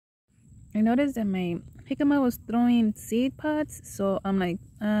I noticed that my jicama was throwing seed pods, so I'm like,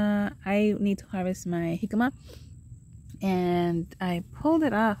 I need to harvest my jicama. And I pulled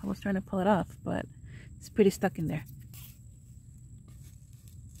it off. I was trying to pull it off, but it's pretty stuck in there.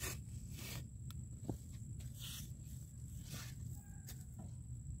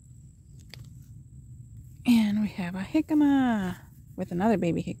 And we have a jicama with another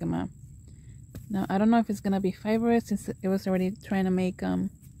baby jicama. Now, I don't know if it's going to be fibrous since it was already trying to make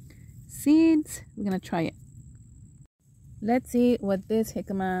seeds. We're going to try it. Let's see what this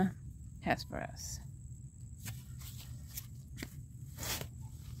jicama has for us.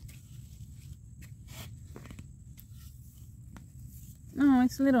 Oh,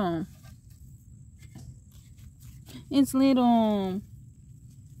 it's little. It's little.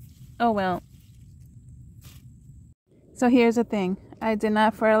 Oh, well. So here's the thing. I did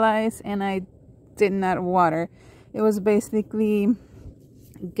not fertilize and I did not water. It was basically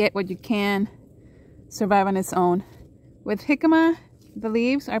get what you can, survive on its own. With jicama, the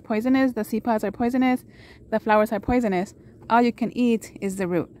leaves are poisonous, the seed pods are poisonous, the flowers are poisonous. All you can eat is the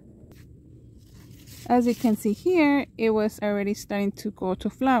root. As you can see here, it was already starting to go to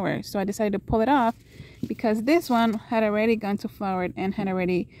flower. So I decided to pull it off because this one had already gone to flower and had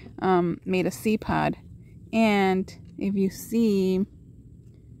already made a seed pod. And if you see,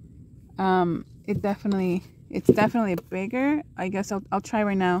 it's definitely bigger. I guess I'll try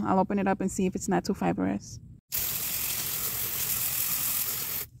right now. I'll open it up and see if it's not too fibrous.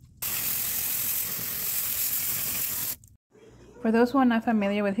 For those who are not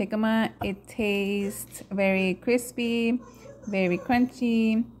familiar with jicama, it tastes very crispy, very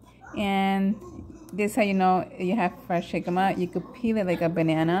crunchy, and this is how you know you have fresh jicama. You could peel it like a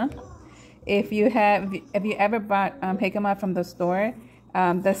banana. If you ever bought jicama from the store,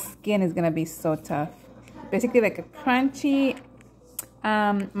 the skin is gonna be so tough. Basically like a crunchy,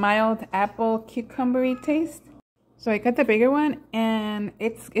 mild apple cucumbery taste. So I got the bigger one, and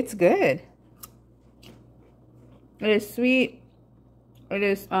it's good. It is sweet. It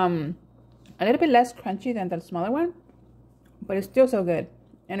is a little bit less crunchy than the smaller one, but it's still so good,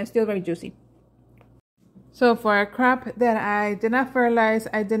 and it's still very juicy. So for a crop that I did not fertilize,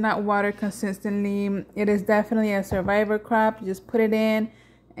 I did not water consistently, it is definitely a survivor crop. You just put it in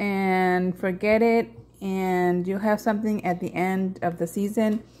and forget it, and you'll have something at the end of the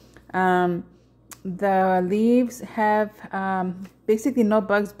season. The leaves have basically no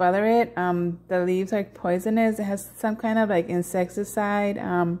bugs bother it. The leaves are poisonous. It has some kind of like insecticide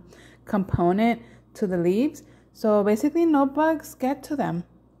component to the leaves. So basically no bugs get to them.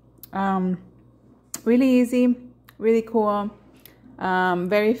 Really easy, really cool,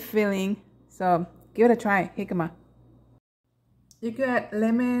 very filling. So give it a try, jicama. You could add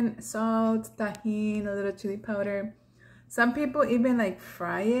lemon, salt, tahini, a little chili powder. Some people even like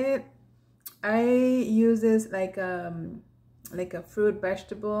fry it. I use this like a fruit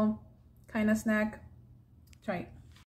vegetable kind of snack. Try it.